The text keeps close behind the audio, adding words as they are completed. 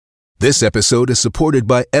This episode is supported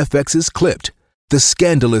by FX's Clipped, the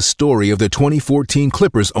scandalous story of the 2014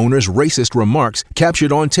 Clippers owner's racist remarks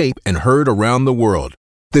captured on tape and heard around the world.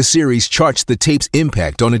 The series charts the tape's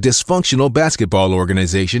impact on a dysfunctional basketball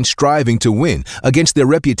organization striving to win against their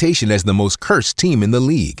reputation as the most cursed team in the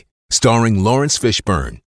league. Starring Lawrence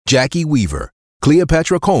Fishburne, Jackie Weaver,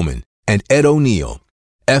 Cleopatra Coleman, and Ed O'Neill.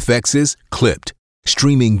 FX's Clipped,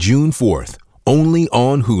 streaming June 4th, only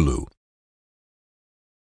on Hulu.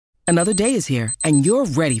 Another day is here, and you're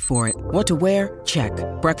ready for it. What to wear? Check.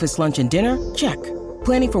 Breakfast, lunch, and dinner? Check.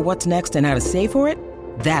 Planning for what's next and how to save for it?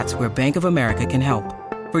 That's where Bank of America can help.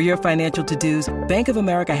 For your financial to-dos, Bank of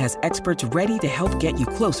America has experts ready to help get you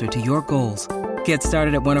closer to your goals. Get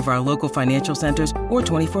started at one of our local financial centers or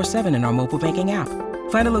 24/7 in our mobile banking app.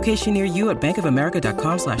 Find a location near you at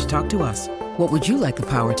bankofamerica.com/talktous. What would you like the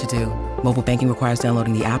power to do? Mobile banking requires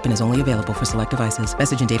downloading the app and is only available for select devices.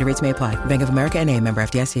 Message and data rates may apply. Bank of America N.A., member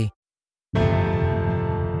FDIC.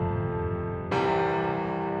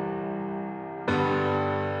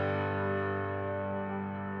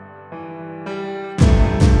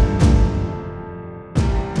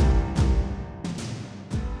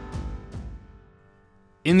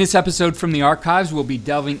 In this episode from the archives, we'll be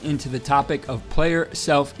delving into the topic of player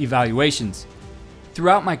self-evaluations.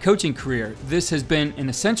 Throughout my coaching career, this has been an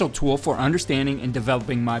essential tool for understanding and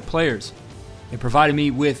developing my players. It provided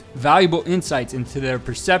me with valuable insights into their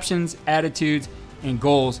perceptions, attitudes, and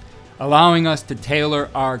goals, allowing us to tailor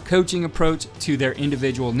our coaching approach to their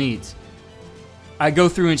individual needs. I go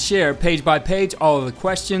through and share page by page all of the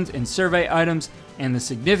questions and survey items and the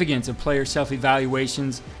significance of player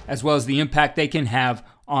self-evaluations, as well as the impact they can have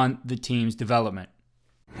on the team's development.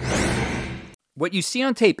 What you see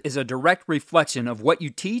on tape is a direct reflection of what you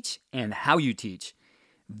teach and how you teach.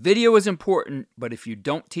 Video is important, but if you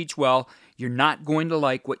don't teach well, you're not going to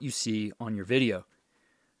like what you see on your video.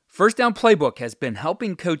 First Down Playbook has been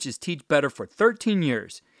helping coaches teach better for 13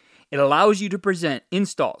 years. It allows you to present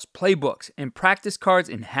installs, playbooks, and practice cards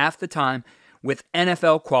in half the time with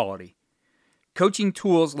NFL quality. Coaching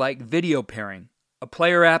tools like video pairing, a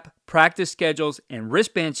player app, practice schedules, and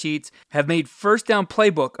wristband sheets have made First Down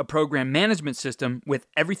Playbook a program management system with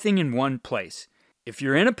everything in one place. If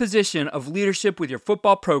you're in a position of leadership with your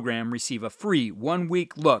football program, receive a free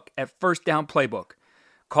 1-week look at First Down Playbook.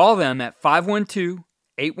 Call them at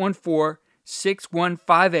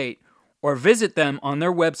 512-814-6158 or visit them on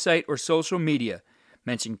their website or social media.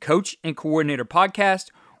 Mention Coach and Coordinator Podcast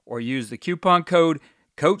or use the coupon code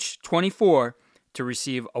COACH24 to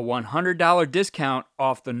receive a $100 discount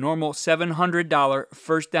off the normal $700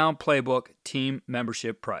 First Down Playbook team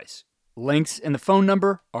membership price. Links and the phone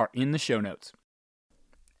number are in the show notes.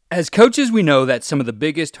 As coaches, we know that some of the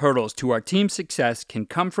biggest hurdles to our team's success can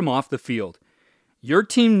come from off the field. Your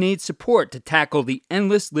team needs support to tackle the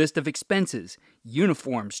endless list of expenses,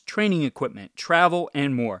 uniforms, training equipment, travel,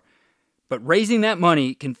 and more. But raising that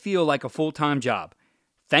money can feel like a full-time job.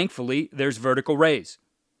 Thankfully, there's Vertical Raise.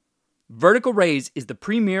 Vertical Raise is the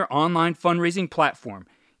premier online fundraising platform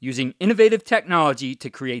using innovative technology to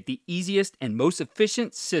create the easiest and most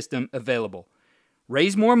efficient system available.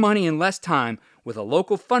 Raise more money in less time with a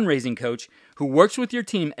local fundraising coach who works with your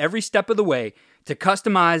team every step of the way to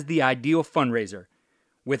customize the ideal fundraiser.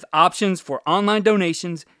 With options for online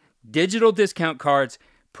donations, digital discount cards,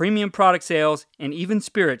 premium product sales, and even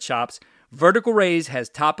spirit shops, Vertical Raise has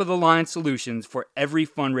top-of-the-line solutions for every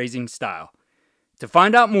fundraising style. To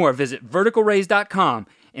find out more, visit verticalraise.com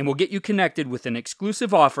and we'll get you connected with an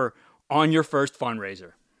exclusive offer on your first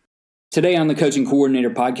fundraiser. Today on the Coaching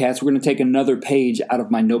Coordinator Podcast, we're going to take another page out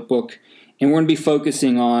of my notebook and we're going to be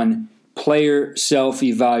focusing on player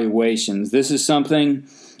self-evaluations. This is something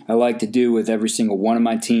I like to do with every single one of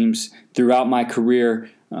my teams throughout my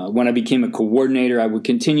career. When I became a coordinator, I would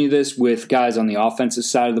continue this with guys on the offensive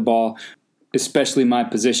side of the ball, especially my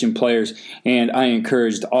position players, and I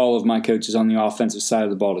encouraged all of my coaches on the offensive side of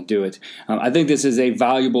the ball to do it. I think this is a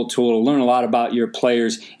valuable tool to learn a lot about your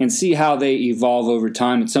players and see how they evolve over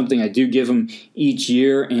time. It's something I do give them each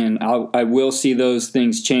year, and I will see those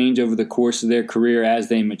things change over the course of their career as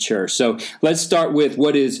they mature. So let's start with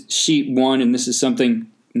what is Sheet 1, and this is something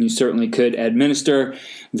you certainly could administer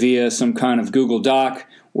via some kind of Google Doc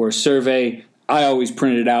or survey. I always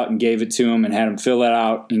printed it out and gave it to them and had them fill it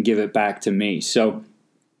out and give it back to me. So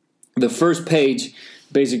the first page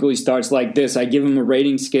basically starts like this. I give them a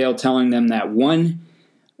rating scale telling them that 1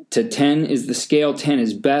 to 10 is the scale, 10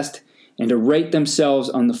 is best, and to rate themselves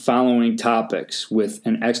on the following topics with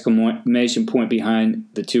an exclamation point behind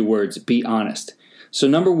the two words, be honest. So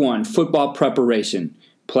number 1, football preparation,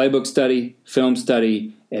 playbook study, film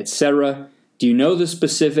study, etc. Do you know the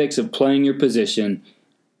specifics of playing your position?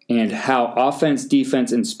 and how offense,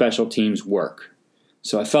 defense, and special teams work.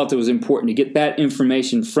 So I felt it was important to get that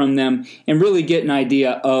information from them and really get an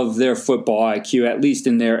idea of their football IQ, at least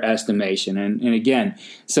in their estimation. And again,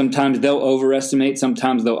 sometimes they'll overestimate,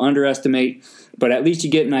 sometimes they'll underestimate, but at least you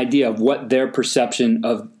get an idea of what their perception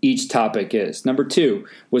of each topic is. Number 2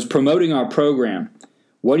 was promoting our program.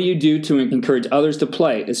 What do you do to encourage others to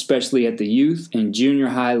play, especially at the youth and junior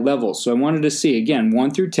high levels? So I wanted to see, again,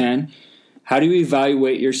 1 through 10, how do you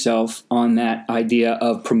evaluate yourself on that idea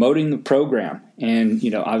of promoting the program? And,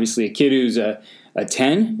 obviously a kid who's a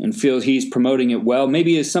 10 and feels he's promoting it well,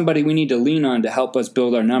 maybe is somebody we need to lean on to help us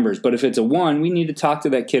build our numbers. But if it's a 1, we need to talk to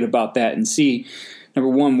that kid about that and see, number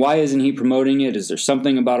 1, why isn't he promoting it? Is there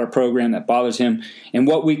something about our program that bothers him? And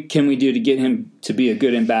what can we do to get him to be a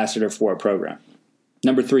good ambassador for our program?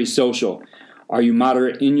 Number 3, social. Are you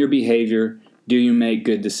moderate in your behavior? Do you make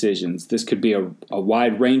good decisions? This could be a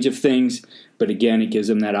wide range of things, but again, it gives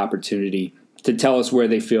them that opportunity to tell us where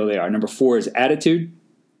they feel they are. Number 4 is attitude.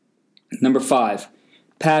 Number 5,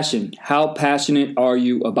 passion. How passionate are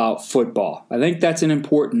you about football? I think that's an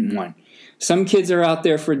important one. Some kids are out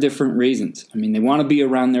there for different reasons. They want to be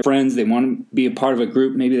around their friends. They want to be a part of a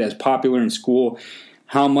group maybe that's popular in school.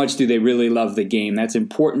 How much do they really love the game? That's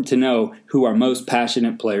important to know who our most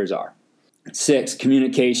passionate players are. 6,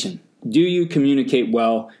 communication. Do you communicate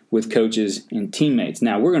well with coaches and teammates?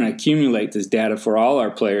 Now, we're going to accumulate this data for all our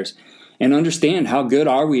players and understand how good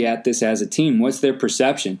are we at this as a team. What's their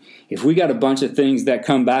perception? If we got a bunch of things that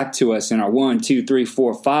come back to us in our 1, 2, 3,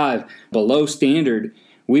 4, 5 below standard,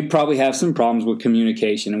 we probably have some problems with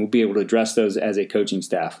communication, and we'll be able to address those as a coaching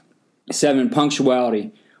staff. 7,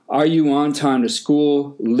 punctuality. Are you on time to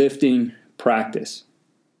school, lifting, practice?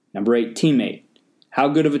 Number 8, teammate. How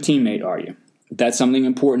good of a teammate are you? That's something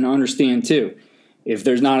important to understand too. If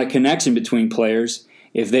there's not a connection between players,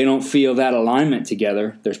 if they don't feel that alignment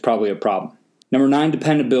together, there's probably a problem. Number 9,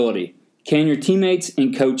 dependability. Can your teammates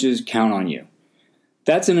and coaches count on you?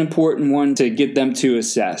 That's an important one to get them to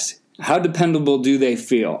assess. How dependable do they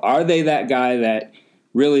feel? Are they that guy that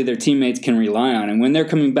really their teammates can rely on? And when they're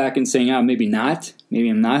coming back and saying, maybe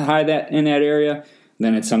I'm not high in that area,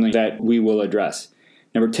 then it's something that we will address.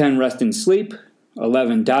 Number 10, rest and sleep.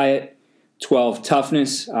 11, diet. 12,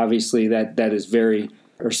 toughness. Obviously, that is very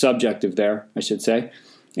subjective there, I should say.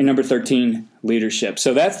 And number 13, leadership.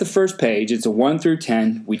 So that's the first page. It's a 1 through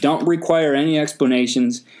 10. We don't require any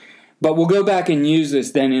explanations, but we'll go back and use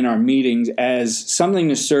this then in our meetings as something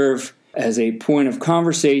to serve as a point of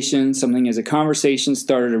conversation, something as a conversation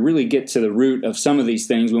starter to really get to the root of some of these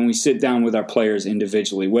things when we sit down with our players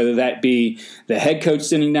individually, whether that be the head coach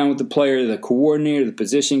sitting down with the player, the coordinator, the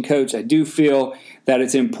position coach. I do feel that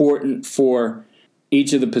it's important for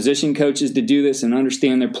each of the position coaches to do this and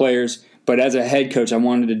understand their players, but as a head coach, I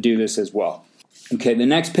wanted to do this as well. Okay, the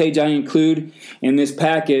next page I include in this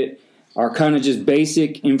packet are kind of just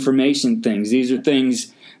basic information things. These are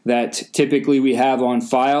things that typically we have on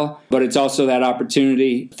file, but it's also that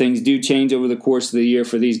opportunity. Things do change over the course of the year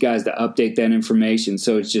for these guys to update that information.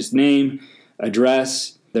 So it's just name,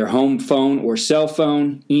 address, their home phone or cell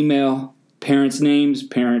phone, email, parents' names,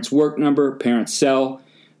 parents' work number, parents' cell,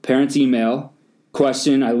 parents' email.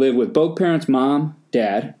 Question, I live with both parents, mom,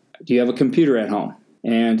 dad. Do you have a computer at home?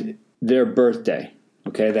 And their birthday.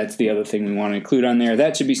 Okay, that's the other thing we want to include on there.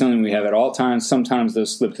 That should be something we have at all times. Sometimes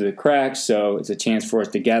those slip through the cracks, so it's a chance for us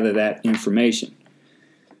to gather that information.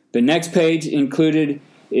 The next page included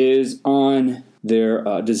is on their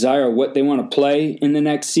desire of what they want to play in the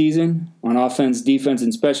next season on offense, defense,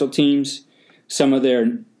 and special teams. Some of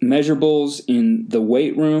their measurables in the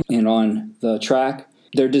weight room and on the track.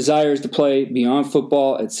 Their desires to play beyond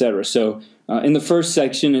football, etc. So in the first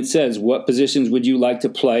section, it says, what positions would you like to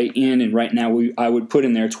play in? And right now, I would put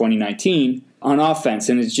in there 2019 on offense.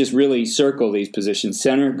 And it's just really circle these positions.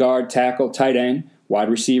 Center, guard, tackle, tight end, wide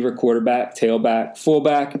receiver, quarterback, tailback,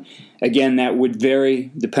 fullback. Again, that would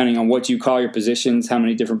vary depending on what you call your positions, how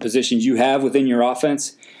many different positions you have within your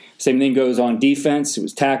offense. Same thing goes on defense. It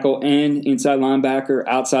was tackle, end, inside linebacker,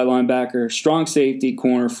 outside linebacker, strong safety,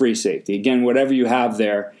 corner, free safety. Again, whatever you have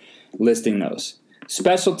there, listing those.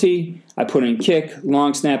 Specialty, I put in kick,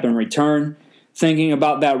 long snap, and return. Thinking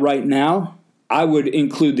about that right now, I would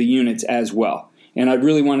include the units as well. And I'd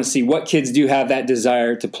really want to see what kids do have that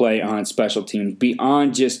desire to play on special teams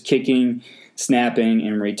beyond just kicking, snapping,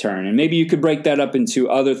 and return. And maybe you could break that up into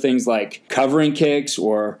other things like covering kicks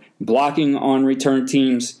or blocking on return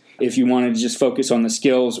teams if you wanted to just focus on the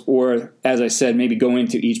skills or, as I said, maybe go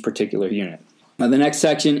into each particular unit. Now, the next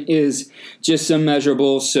section is just some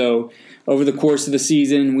measurables. So over the course of the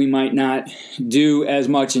season, we might not do as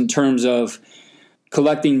much in terms of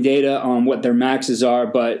collecting data on what their maxes are,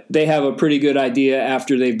 but they have a pretty good idea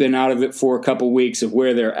after they've been out of it for a couple weeks of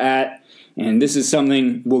where they're at. And this is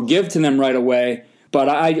something we'll give to them right away. But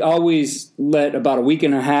I always let about a week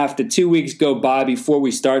and a half to 2 weeks go by before we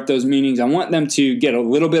start those meetings. I want them to get a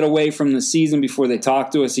little bit away from the season before they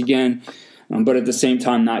talk to us again, but at the same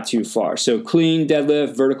time, not too far. So clean,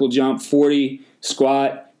 deadlift, vertical jump, 40,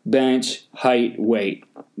 squat, bench, height, weight.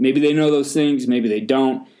 Maybe they know those things, maybe they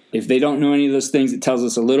don't. If they don't know any of those things, it tells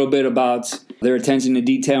us a little bit about their attention to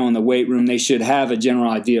detail in the weight room. They should have a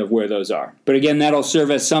general idea of where those are. But again, that'll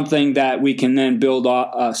serve as something that we can then build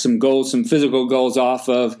some goals, some physical goals off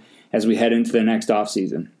of as we head into the next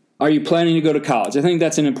offseason. Are you planning to go to college? I think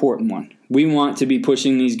that's an important one. We want to be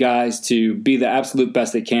pushing these guys to be the absolute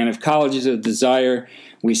best they can. If college is a desire,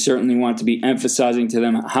 we certainly want to be emphasizing to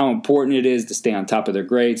them how important it is to stay on top of their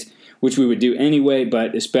grades, which we would do anyway,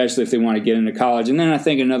 but especially if they want to get into college. And then I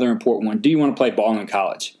think another important one, do you want to play ball in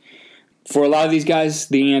college? For a lot of these guys,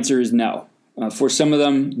 the answer is no. For some of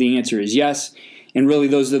them, the answer is yes. And really,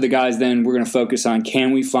 those are the guys then we're going to focus on,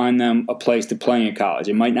 can we find them a place to play in college?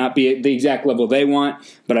 It might not be at the exact level they want,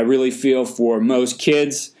 but I really feel for most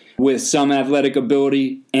kids with some athletic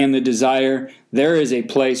ability and the desire, there is a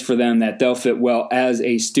place for them that they'll fit well as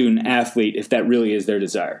a student athlete if that really is their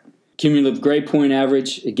desire. Cumulative grade point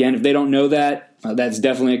average, again, if they don't know that, that's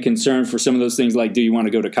definitely a concern for some of those things like, do you want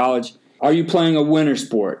to go to college? Are you playing a winter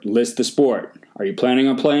sport? List the sport. Are you planning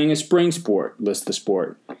on playing a spring sport? List the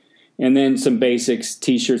sport. And then some basics,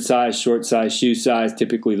 t-shirt size, short size, shoe size.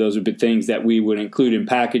 Typically those would be things that we would include in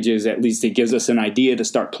packages. At least it gives us an idea to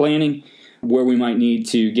start planning where we might need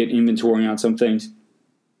to get inventory on some things.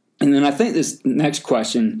 And then I think this next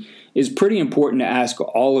question is pretty important to ask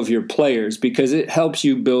all of your players because it helps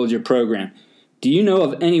you build your program. Do you know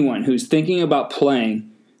of anyone who's thinking about playing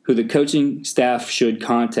who the coaching staff should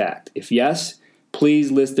contact? If yes,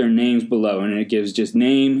 please list their names below, and it gives just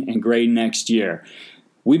name and grade next year.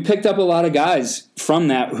 We picked up a lot of guys from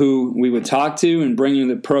that who we would talk to and bring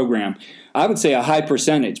into the program. I would say a high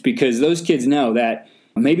percentage because those kids know that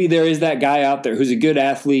maybe there is that guy out there who's a good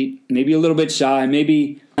athlete, maybe a little bit shy,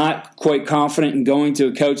 maybe not quite confident in going to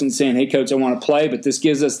a coach and saying, hey, coach, I want to play, but this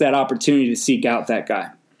gives us that opportunity to seek out that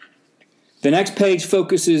guy. The next page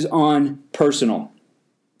focuses on personal.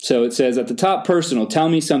 So it says at the top, personal, tell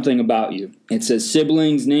me something about you. It says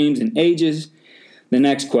siblings, names, and ages. The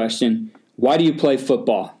next question, why do you play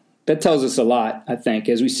football? That tells us a lot, I think,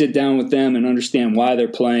 as we sit down with them and understand why they're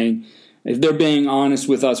playing. If they're being honest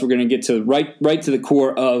with us, we're going to get to right to the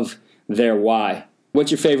core of their why. What's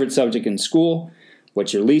your favorite subject in school?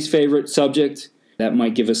 What's your least favorite subject? That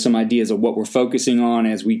might give us some ideas of what we're focusing on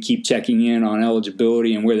as we keep checking in on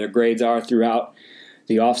eligibility and where their grades are throughout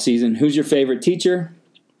the off season. Who's your favorite teacher?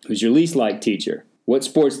 Who's your least liked teacher? What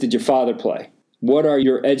sports did your father play? What are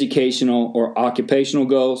your educational or occupational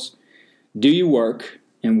goals? Do you work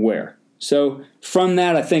and where? So from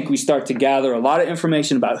that, I think we start to gather a lot of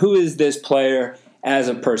information about who is this player as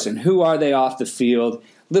a person. Who are they off the field?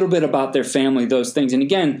 A little bit about their family, those things. And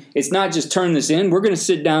again, it's not just turn this in. We're going to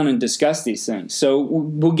sit down and discuss these things. So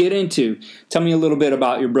we'll get into, tell me a little bit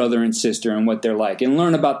about your brother and sister and what they're like, and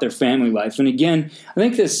learn about their family life. And again, I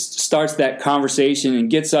think this starts that conversation and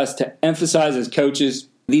gets us to emphasize as coaches,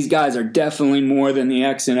 these guys are definitely more than the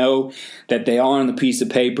X and O that they are on the piece of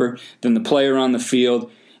paper, than the player on the field.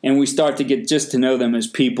 And we start to get just to know them as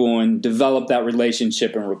people and develop that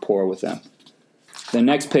relationship and rapport with them. The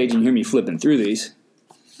next page, you hear me flipping through these,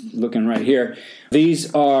 looking right here.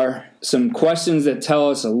 These are some questions that tell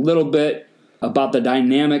us a little bit about the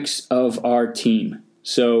dynamics of our team.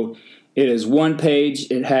 So it is one page.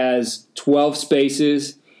 It has 12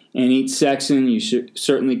 spaces in each section. You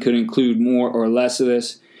certainly could include more or less of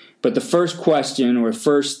this. But the first question or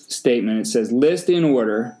first statement, it says, list in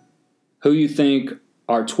order who you think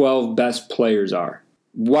our 12 best players are.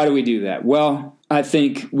 Why do we do that? Well, I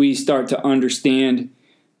think we start to understand,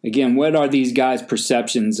 again, what are these guys'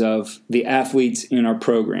 perceptions of the athletes in our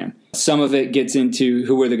program? Some of it gets into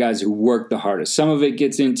who are the guys who work the hardest. Some of it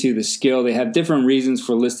gets into the skill. They have different reasons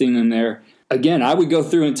for listing them there. Again, I would go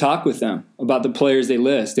through and talk with them about the players they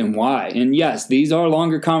list and why. And yes, these are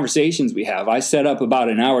longer conversations we have. I set up about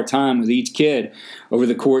an hour time with each kid over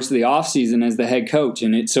the course of the offseason as the head coach.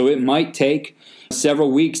 And so it might take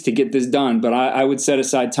several weeks to get this done, but I would set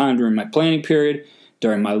aside time during my planning period,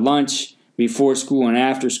 during my lunch, before school and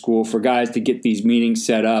after school for guys to get these meetings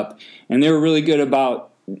set up. And they were really good about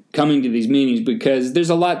coming to these meetings because there's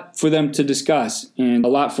a lot for them to discuss and a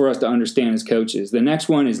lot for us to understand as coaches. The next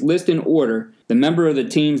one is list in order the member of the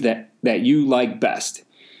teams that you like best.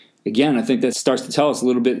 Again, I think that starts to tell us a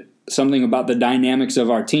little bit something about the dynamics of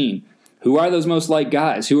our team. Who are those most liked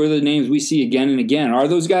guys? Who are the names we see again and again? Are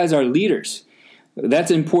those guys our leaders?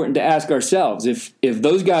 That's important to ask ourselves. If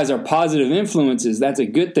those guys are positive influences, that's a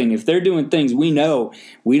good thing. If they're doing things we know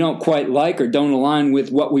we don't quite like or don't align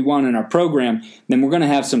with what we want in our program, then we're going to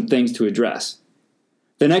have some things to address.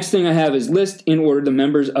 The next thing I have is list in order the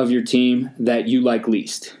members of your team that you like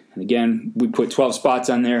least. And again, we put 12 spots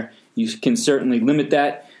on there. You can certainly limit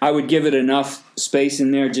that. I would give it enough space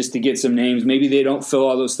in there just to get some names. Maybe they don't fill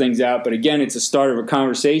all those things out, but again, it's a start of a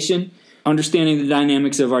conversation, understanding the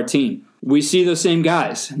dynamics of our team. We see those same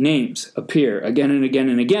guys, names, appear again and again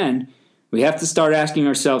and again. We have to start asking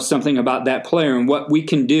ourselves something about that player and what we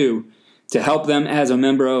can do to help them as a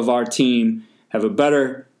member of our team have a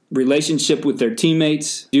better relationship with their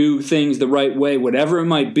teammates, do things the right way, whatever it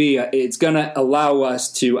might be. It's going to allow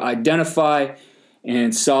us to identify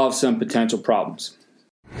and solve some potential problems.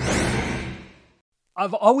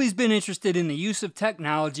 I've always been interested in the use of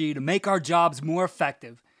technology to make our jobs more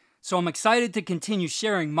effective, so I'm excited to continue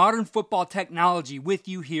sharing modern football technology with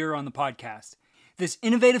you here on the podcast. This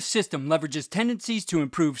innovative system leverages tendencies to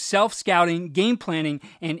improve self-scouting, game planning,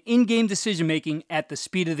 and in-game decision-making at the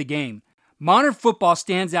speed of the game. Modern football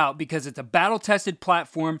stands out because it's a battle-tested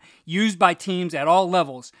platform used by teams at all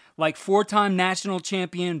levels, like 4-time national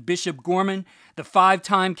champion Bishop Gorman, the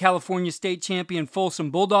 5-time California state champion Folsom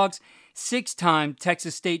Bulldogs, 6-time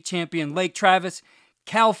Texas state champion Lake Travis,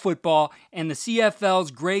 Cal football, and the CFL's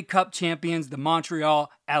Grey Cup champions, the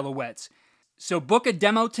Montreal Alouettes. So book a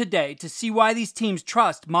demo today to see why these teams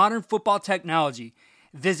trust modern football technology.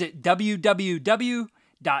 Visit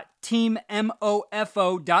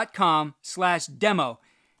www.teammofo.com/demo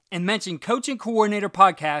and mention Coach and Coordinator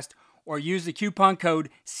Podcast or use the coupon code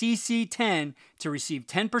CC10 to receive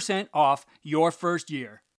 10% off your first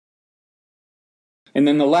year. And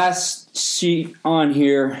then the last sheet on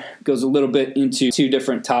here goes a little bit into two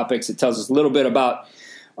different topics. It tells us a little bit about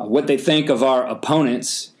what they think of our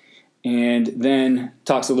opponents, and then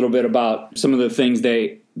talks a little bit about some of the things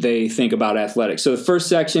they think about athletics. So the first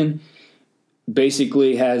section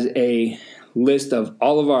basically has a list of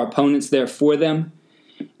all of our opponents there for them,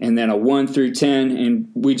 and then a 1 through 10, and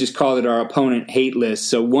we just call it our opponent hate list.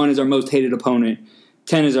 So 1 is our most hated opponent,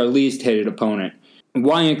 10 is our least hated opponent.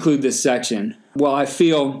 Why include this section? Well, I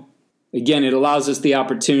feel, again, it allows us the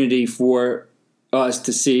opportunity for us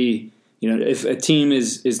to see, if a team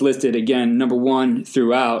is listed, again, number 1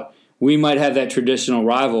 throughout, we might have that traditional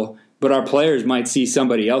rival, but our players might see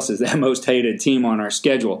somebody else as that most hated team on our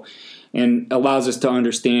schedule, and allows us to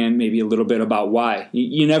understand maybe a little bit about why.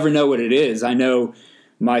 You never know what it is. I know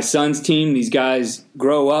my son's team, these guys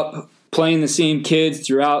grow up playing the same kids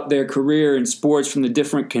throughout their career in sports from the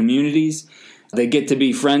different communities. They get to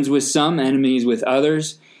be friends with some, enemies with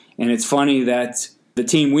others. And it's funny that the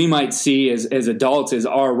team we might see as adults as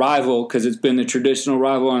our rival, because it's been the traditional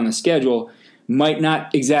rival on the schedule, might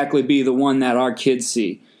not exactly be the one that our kids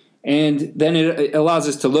see. And then it allows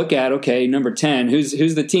us to look at, okay, number 10,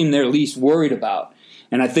 who's the team they're least worried about?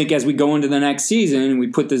 And I think as we go into the next season and we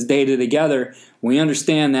put this data together, we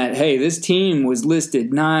understand that, hey, this team was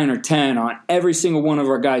listed 9 or 10 on every single one of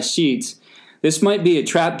our guys' sheets. This might be a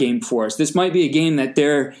trap game for us. This might be a game that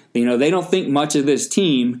they don't think much of this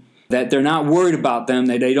team, that they're not worried about them,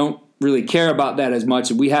 that they don't really care about that as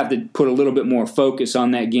much. We have to put a little bit more focus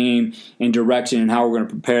on that game and direction and how we're going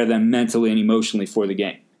to prepare them mentally and emotionally for the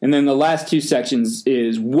game. And then the last two sections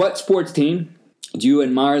is what sports team do you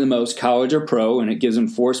admire the most, college or pro? And it gives them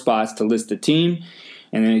 4 spots to list the team.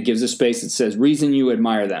 And then it gives a space that says reason you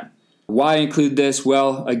admire them. Why include this?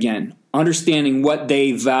 Well, again, understanding what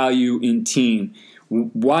they value in team.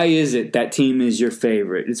 Why is it that team is your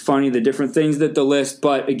favorite? It's funny, the different things that they'll list,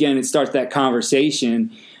 but again, it starts that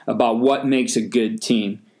conversation about what makes a good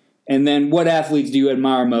team. And then what athletes do you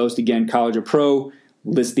admire most? Again, college or pro,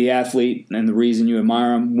 list the athlete and the reason you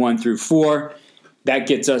admire them, 1 through 4. That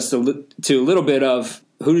gets us to a little bit of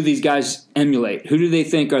who do these guys emulate? Who do they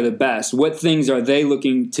think are the best? What things are they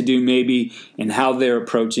looking to do maybe and how they're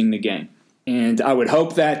approaching the game? And I would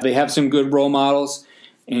hope that they have some good role models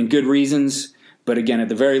and good reasons. But again, at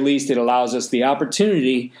the very least, it allows us the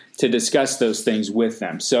opportunity to discuss those things with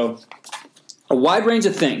them. So a wide range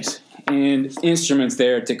of things and instruments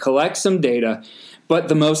there to collect some data. But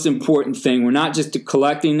the most important thing, we're not just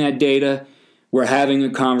collecting that data, we're having a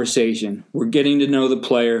conversation. We're getting to know the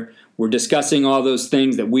player. We're discussing all those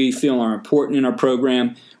things that we feel are important in our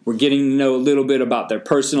program. We're getting to know a little bit about their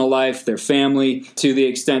personal life, their family, to the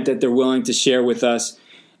extent that they're willing to share with us.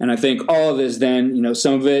 And I think all of this then,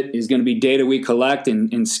 some of it is going to be data we collect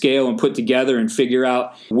and scale and put together and figure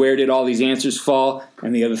out where did all these answers fall.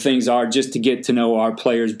 And the other things are just to get to know our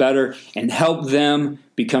players better and help them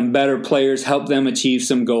become better players, help them achieve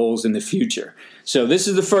some goals in the future. So this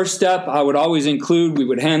is the first step. I would always include, we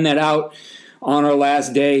would hand that out on our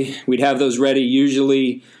last day. We'd have those ready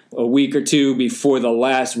usually a week or two before the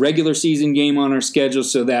last regular season game on our schedule,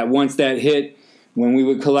 so that once that hit, when we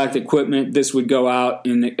would collect equipment, this would go out,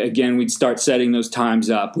 and again, we'd start setting those times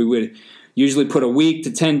up. We would usually put a week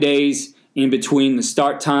to 10 days in between the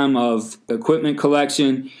start time of equipment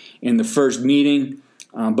collection and the first meeting,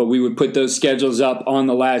 but we would put those schedules up on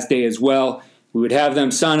the last day as well. We would have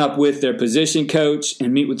them sign up with their position coach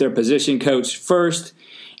and meet with their position coach first.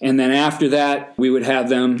 And then after that, we would have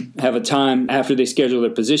them have a time after they schedule their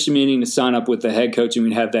position meeting to sign up with the head coach, and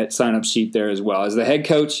we'd have that sign-up sheet there as well. As the head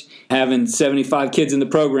coach, having 75 kids in the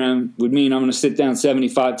program would mean I'm going to sit down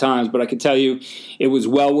 75 times, but I can tell you it was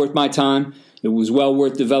well worth my time. It was well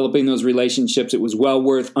worth developing those relationships. It was well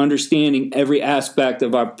worth understanding every aspect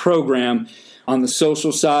of our program on the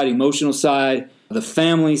social side, emotional side, the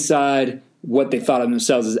family side, what they thought of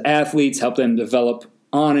themselves as athletes, help them develop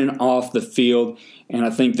on and off the field. And I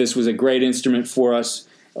think this was a great instrument for us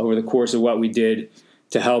over the course of what we did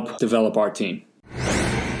to help develop our team.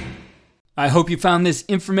 I hope you found this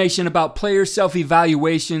information about player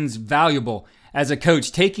self-evaluations valuable. As a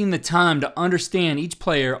coach, taking the time to understand each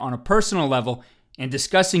player on a personal level and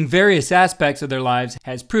discussing various aspects of their lives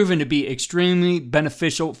has proven to be extremely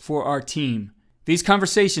beneficial for our team. These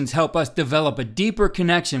conversations help us develop a deeper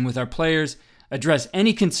connection with our players, address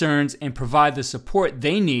any concerns, and provide the support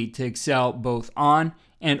they need to excel both on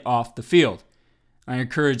and off the field. I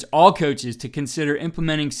encourage all coaches to consider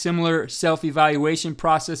implementing similar self-evaluation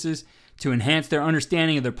processes to enhance their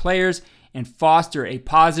understanding of their players and foster a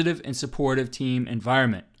positive and supportive team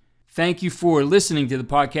environment. Thank you for listening to the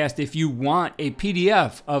podcast. If you want a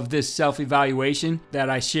PDF of this self-evaluation that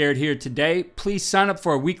I shared here today, please sign up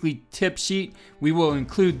for a weekly tip sheet. We will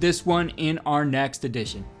include this one in our next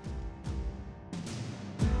edition.